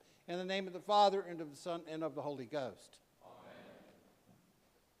In the name of the Father, and of the Son, and of the Holy Ghost. Amen.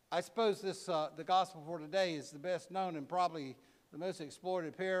 I suppose the gospel for today is the best known and probably the most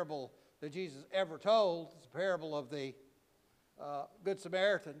exploited parable that Jesus ever told. It's the parable of the Good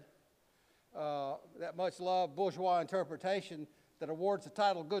Samaritan, that much loved bourgeois interpretation that awards the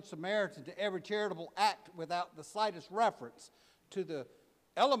title Good Samaritan to every charitable act without the slightest reference to the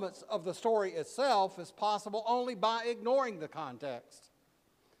elements of the story itself is possible only by ignoring the context.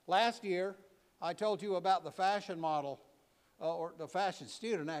 Last year, I told you about the fashion model, or the fashion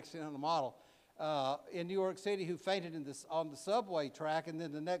student, actually, on the model, in New York City who fainted on the subway track, and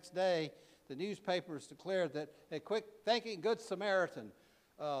then the next day, the newspapers declared that a quick-thinking Good Samaritan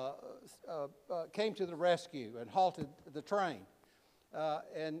came to the rescue and halted the train.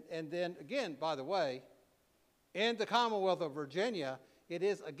 And then again, by the way, in the Commonwealth of Virginia, it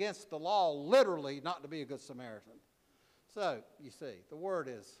is against the law, literally, not to be a Good Samaritan. So, you see, the word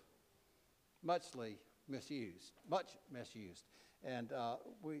is much misused. And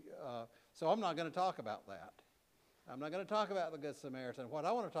so I'm not going to talk about that. I'm not going to talk about the Good Samaritan. What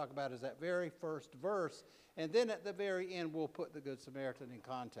I want to talk about is that very first verse, and then at the very end we'll put the Good Samaritan in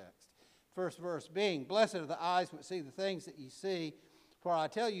context. First verse being, "Blessed are the eyes which see the things that ye see, for I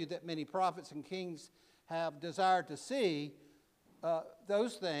tell you that many prophets and kings have desired to see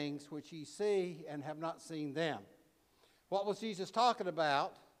those things which ye see and have not seen them." What was Jesus talking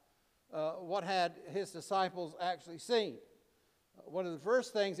about? What had his disciples actually seen? One of the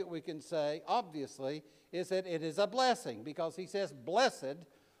first things that we can say, obviously, is that it is a blessing, because he says, "Blessed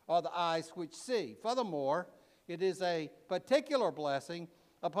are the eyes which see." Furthermore, it is a particular blessing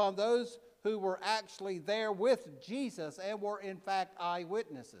upon those who were actually there with Jesus and were in fact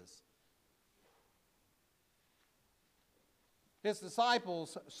eyewitnesses. His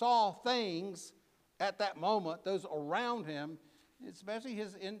disciples saw things at that moment, those around him, especially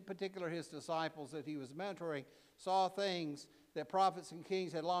in particular his disciples that he was mentoring, saw things that prophets and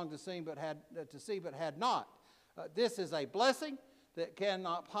kings had longed to see but had not. This is a blessing that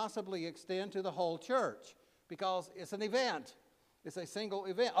cannot possibly extend to the whole church, because it's an event. It's a single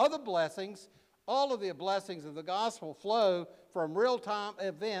event. Other blessings, all of the blessings of the gospel flow from real-time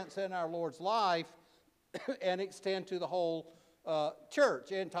events in our Lord's life and extend to the whole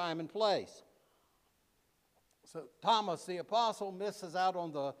church in time and place. So Thomas the apostle misses out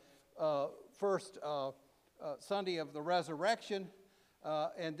on the first Sunday of the resurrection,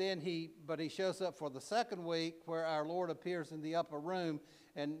 and then he shows up for the second week, where our Lord appears in the upper room,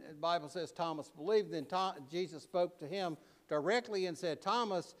 and the Bible says Thomas believed. Then Jesus spoke to him directly and said,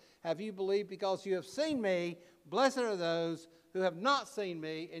 "Thomas, have you believed because you have seen me? Blessed are those who have not seen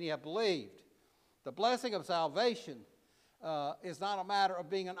me and yet believed." The blessing of salvation is not a matter of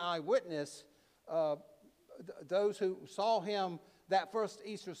being an eyewitness. Those who saw him that first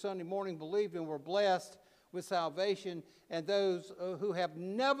Easter Sunday morning believed and were blessed with salvation, and those who have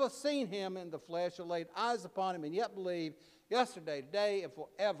never seen him in the flesh or laid eyes upon him and yet believe yesterday, today, and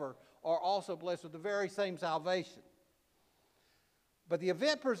forever are also blessed with the very same salvation. But the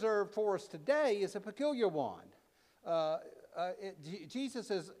event preserved for us today is a peculiar one. Jesus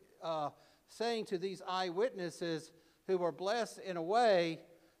is saying to these eyewitnesses who were blessed in a way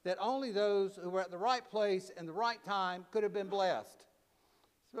that only those who were at the right place and the right time could have been blessed.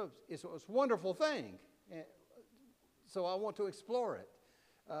 So it's a wonderful thing. So I want to explore it.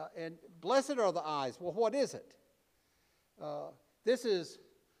 And blessed are the eyes. Well, what is it? This is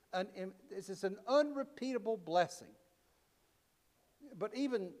an unrepeatable blessing. But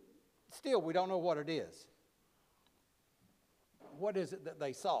even still, we don't know what it is. What is it that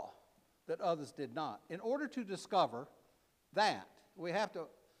they saw that others did not? In order to discover that, we have to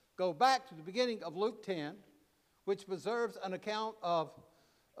go back to the beginning of Luke 10, which preserves an account of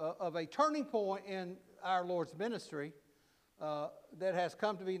a turning point in our Lord's ministry that has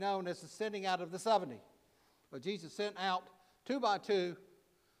come to be known as the sending out of the 70. Jesus sent out 2 by 2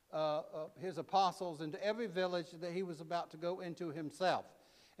 his apostles into every village that he was about to go into himself.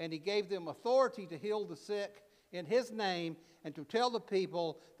 And he gave them authority to heal the sick in his name and to tell the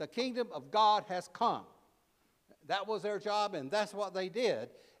people the kingdom of God has come. That was their job, and that's what they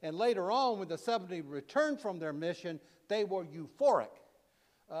did. And later on, when the 70 returned from their mission, they were euphoric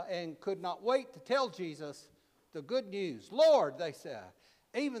and could not wait to tell Jesus the good news. "Lord," they said,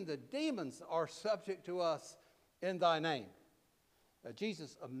 "even the demons are subject to us in thy name."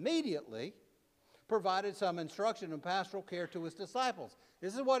 Jesus immediately provided some instruction and pastoral care to his disciples.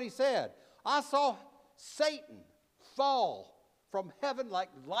 This is what he said: "I saw Satan fall from heaven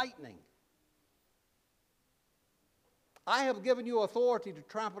like lightning. I have given you authority to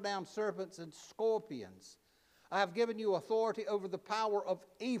trample down serpents and scorpions. I have given you authority over the power of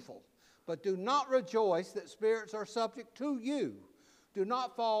evil. But do not rejoice that spirits are subject to you. Do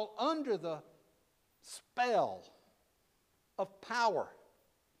not fall under the spell of power.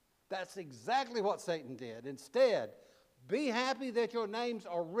 That's exactly what Satan did. Instead, be happy that your names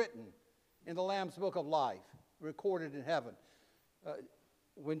are written in the Lamb's Book of Life, recorded in heaven.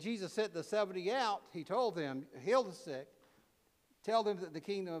 When Jesus sent the 70 out, he told them, heal the sick, tell them that the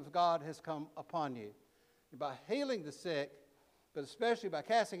kingdom of God has come upon you. And by healing the sick, but especially by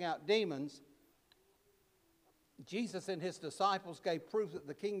casting out demons, Jesus and his disciples gave proof that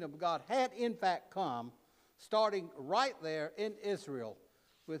the kingdom of God had in fact come, starting right there in Israel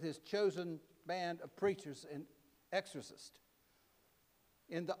with his chosen band of preachers and exorcists.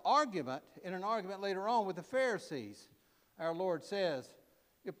 In an argument later on with the Pharisees, our Lord says,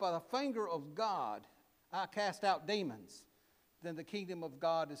 if by the finger of God I cast out demons, then the kingdom of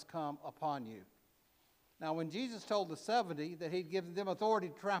God has come upon you. Now, when Jesus told the 70 that he'd given them authority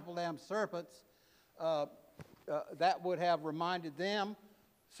to trample down serpents, that would have reminded them,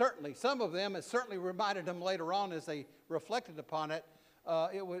 certainly, some of them, it certainly reminded them later on as they reflected upon it,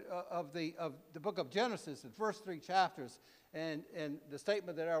 of the book of Genesis, the first 3 chapters, and the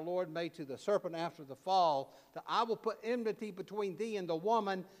statement that our Lord made to the serpent after the fall, that I will put enmity between thee and the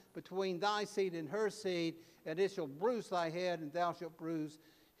woman, between thy seed and her seed, and it shall bruise thy head, and thou shalt bruise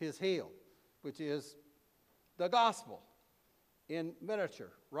his heel, which is the gospel in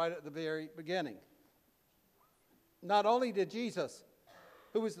miniature, right at the very beginning. Not only did Jesus,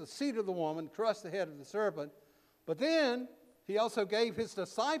 who was the seed of the woman, crush the head of the serpent, but then he also gave his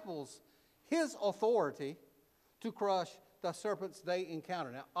disciples his authority to crush the serpents they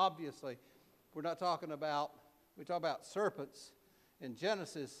encountered. Now, obviously, we talk about serpents in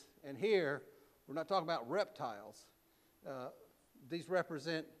Genesis, and here we're not talking about reptiles. These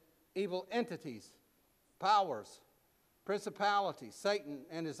represent evil entities, powers, principalities, Satan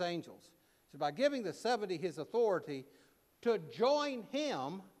and his angels. So by giving the 70 his authority to join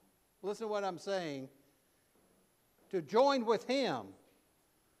him, listen to what I'm saying, to join with him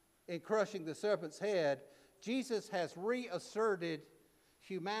in crushing the serpent's head, Jesus has reasserted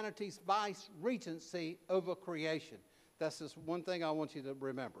humanity's vice-regency over creation. That's just one thing I want you to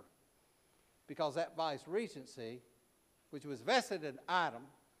remember. Because that vice-regency, which was vested in Adam,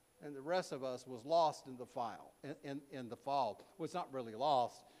 and the rest of us was lost in the fall. Well, it's not really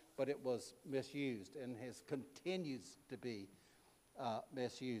lost, but it was misused and continues to be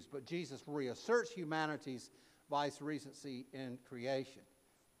misused. But Jesus reasserts humanity's vice-regency in creation.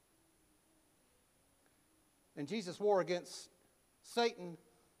 And Jesus' war against Satan,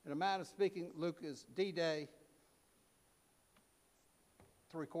 in a manner of speaking, Luke is D-Day.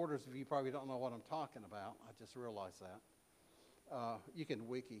 3/4 of you probably don't know what I'm talking about. I just realized that. You can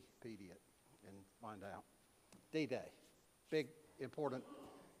Wikipedia it and find out. D-Day, big, important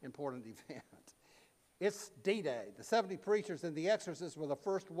event. It's D-Day. The 70 preachers and the exorcists were the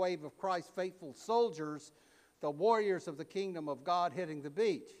first wave of Christ's faithful soldiers, the warriors of the kingdom of God hitting the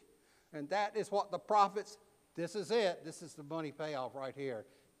beach. And that is what the prophets, this is it, this is the money payoff right here.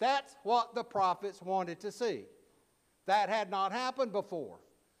 That's what the prophets wanted to see. That had not happened before.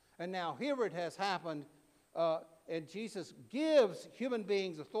 And now here it has happened, and Jesus gives human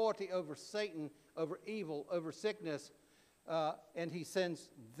beings authority over Satan, over evil, over sickness, and he sends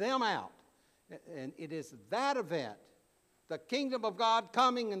them out. And it is that event, the kingdom of God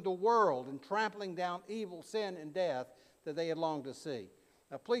coming into the world and trampling down evil, sin, and death, that they had longed to see.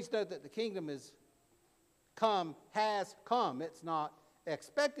 Now please note that the kingdom has come. It's not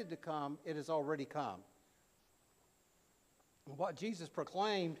expected to come, it has already come. What Jesus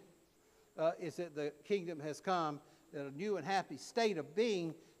proclaimed is that the kingdom has come, that a new and happy state of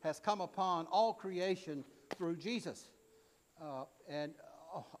being has come upon all creation through Jesus. And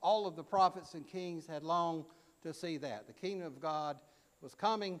all of the prophets and kings had longed to see that. The kingdom of God was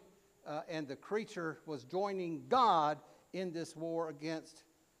coming, and the creature was joining God in this war against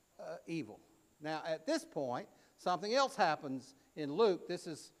evil. Now, at this point, something else happens in Luke. This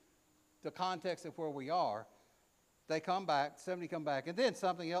is the context of where we are. They come back, 70 come back, and then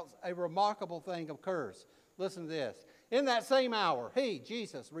something else, a remarkable thing occurs. Listen to this. In that same hour, he,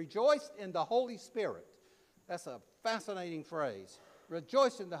 Jesus, rejoiced in the Holy Spirit. That's a fascinating phrase.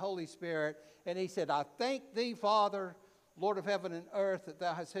 Rejoiced in the Holy Spirit, and he said, I thank thee, Father, Lord of heaven and earth, that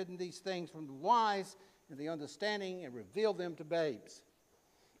thou hast hidden these things from the wise and the understanding and revealed them to babes.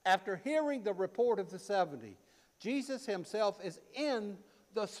 After hearing the report of the 70, Jesus himself is in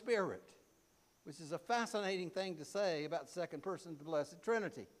the Spirit, which is a fascinating thing to say about the second person of the Blessed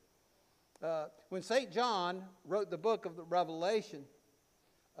Trinity. When St. John wrote the book of the Revelation,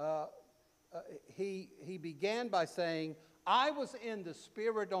 he began by saying, I was in the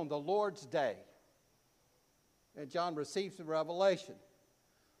Spirit on the Lord's day. And John receives the revelation.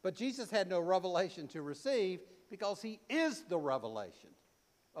 But Jesus had no revelation to receive because he is the revelation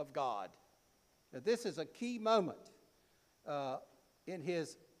of God. Now, this is a key moment in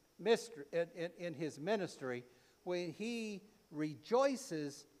his ministry when he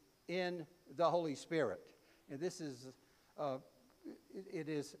rejoices in the Holy Spirit. And this is,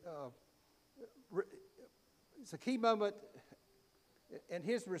 it's a key moment, and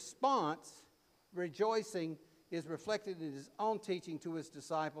his response, rejoicing, is reflected in his own teaching to his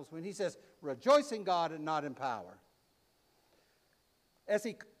disciples when he says, rejoice in God and not in power. As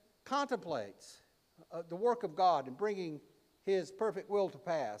he contemplates the work of God in bringing his perfect will to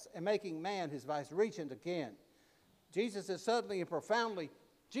pass and making man his vice-regent again, Jesus is suddenly and profoundly,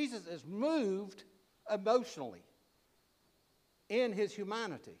 Jesus is moved emotionally in his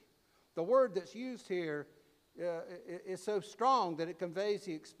humanity. The word that's used here is so strong that it conveys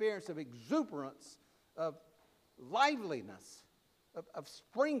the experience of exuberance, of liveliness, of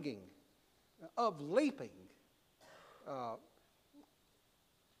springing, of leaping.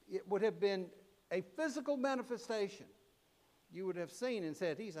 It would have been a physical manifestation. You would have seen and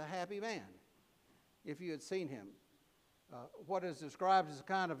said, he's a happy man, if you had seen him. What is described as a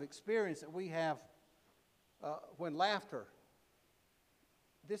kind of experience that we have when laughter.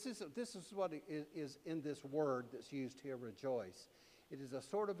 This is what is in this word that's used here, rejoice. It is a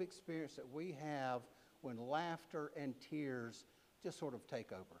sort of experience that we have when laughter and tears just sort of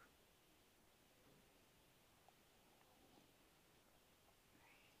take over.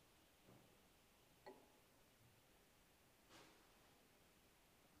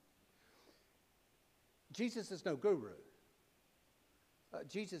 Jesus is no guru.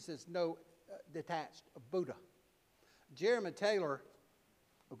 Jesus is no detached Buddha. Jeremy Taylor,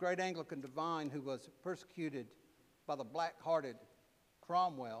 a great Anglican divine who was persecuted by the black-hearted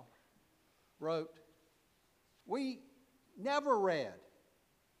Cromwell, wrote, we never read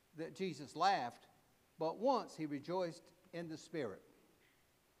that Jesus laughed, but once he rejoiced in the Spirit.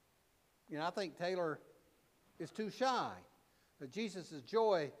 You know, I think Taylor is too shy. That Jesus'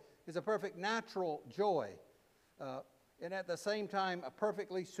 joy is a perfect natural joy, and at the same time a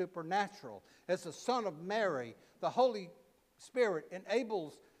perfectly supernatural. As the Son of Mary, the Holy Spirit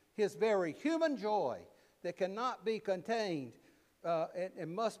enables his very human joy that cannot be contained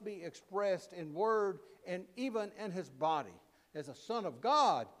and must be expressed in word and even in his body. As a Son of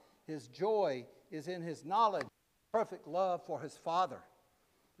God, his joy is in his knowledge, perfect love for his Father.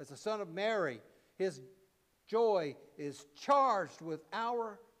 As the Son of Mary, his joy is charged with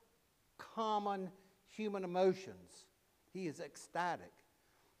our common human emotions. He is ecstatic.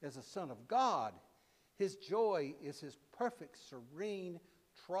 As a Son of God, his joy is his perfect, serene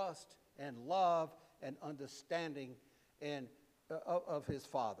trust and love and understanding of his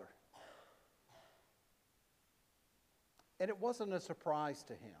Father. And it wasn't a surprise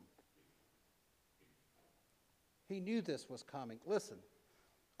to him. He knew this was coming. Listen,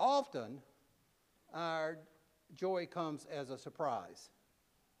 often our joy comes as a surprise.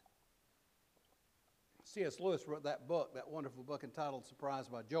 C.S. Lewis wrote that book, that wonderful book entitled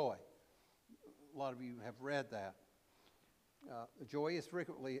Surprised by Joy. A lot of you have read that. Joy is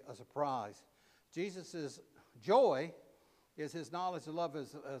frequently a surprise. Jesus' joy is his knowledge and love of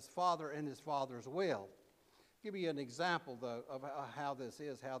his Father and his Father's will. I'll give you an example, though, of how this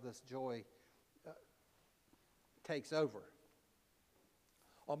is, how this joy takes over.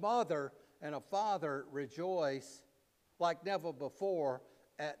 A mother and a father rejoice like never before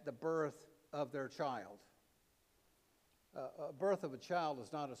at the birth of their child. Birth of a child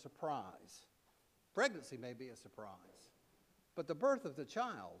is not a surprise. Pregnancy may be a surprise, but the birth of the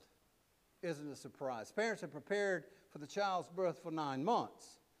child isn't a surprise. Parents have prepared for the child's birth for 9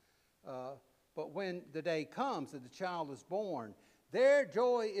 months, but when the day comes that the child is born, their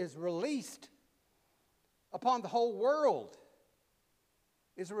joy is released upon the whole world,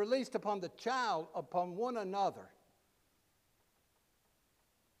 is released upon the child, upon one another.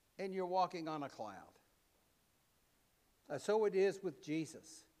 And you're walking on a cloud. So it is with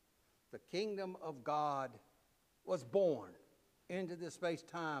Jesus. The kingdom of God was born into the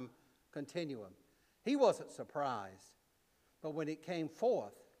space-time continuum. He wasn't surprised, but when it came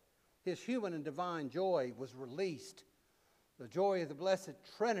forth, his human and divine joy was released. The joy of the Blessed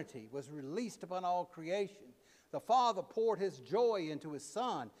Trinity was released upon all creation. The Father poured his joy into his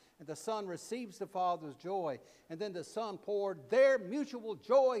Son, and the Son receives the Father's joy. And then the Son poured their mutual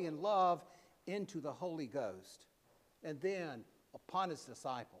joy and love into the Holy Ghost, and then upon his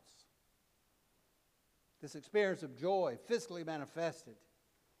disciples. This experience of joy, physically manifested,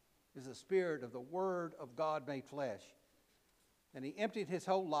 is the Spirit of the Word of God made flesh. And he emptied his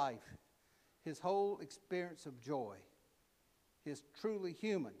whole life, his whole experience of joy, his truly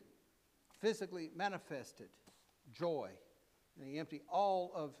human, physically manifested joy. And he emptied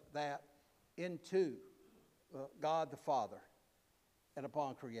all of that into God the Father and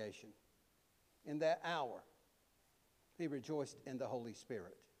upon creation. In that hour, he rejoiced in the Holy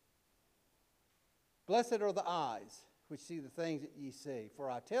Spirit. Blessed are the eyes which see the things that ye see. For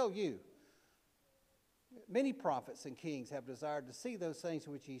I tell you, many prophets and kings have desired to see those things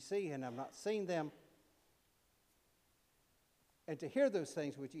which ye see, and have not seen them, and to hear those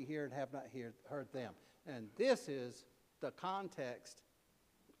things which ye hear, and have not heard them. And this is the context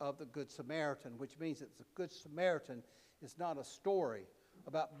of the Good Samaritan, which means that the Good Samaritan is not a story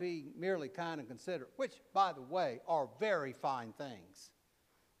about being merely kind and considerate, which, by the way, are very fine things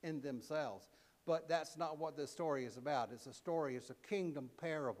in themselves. But that's not what this story is about. It's a kingdom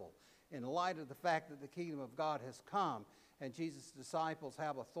parable. In light of the fact that the kingdom of God has come and Jesus' disciples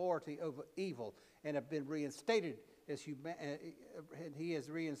have authority over evil and have been reinstated as he has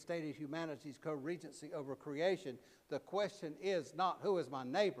reinstated humanity's co-regency over creation, the question is not who is my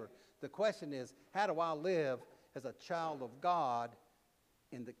neighbor. The question is, how do I live as a child of God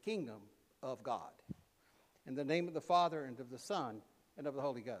in the kingdom of God? In the name of the Father, and of the Son, and of the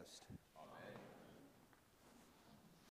Holy Ghost.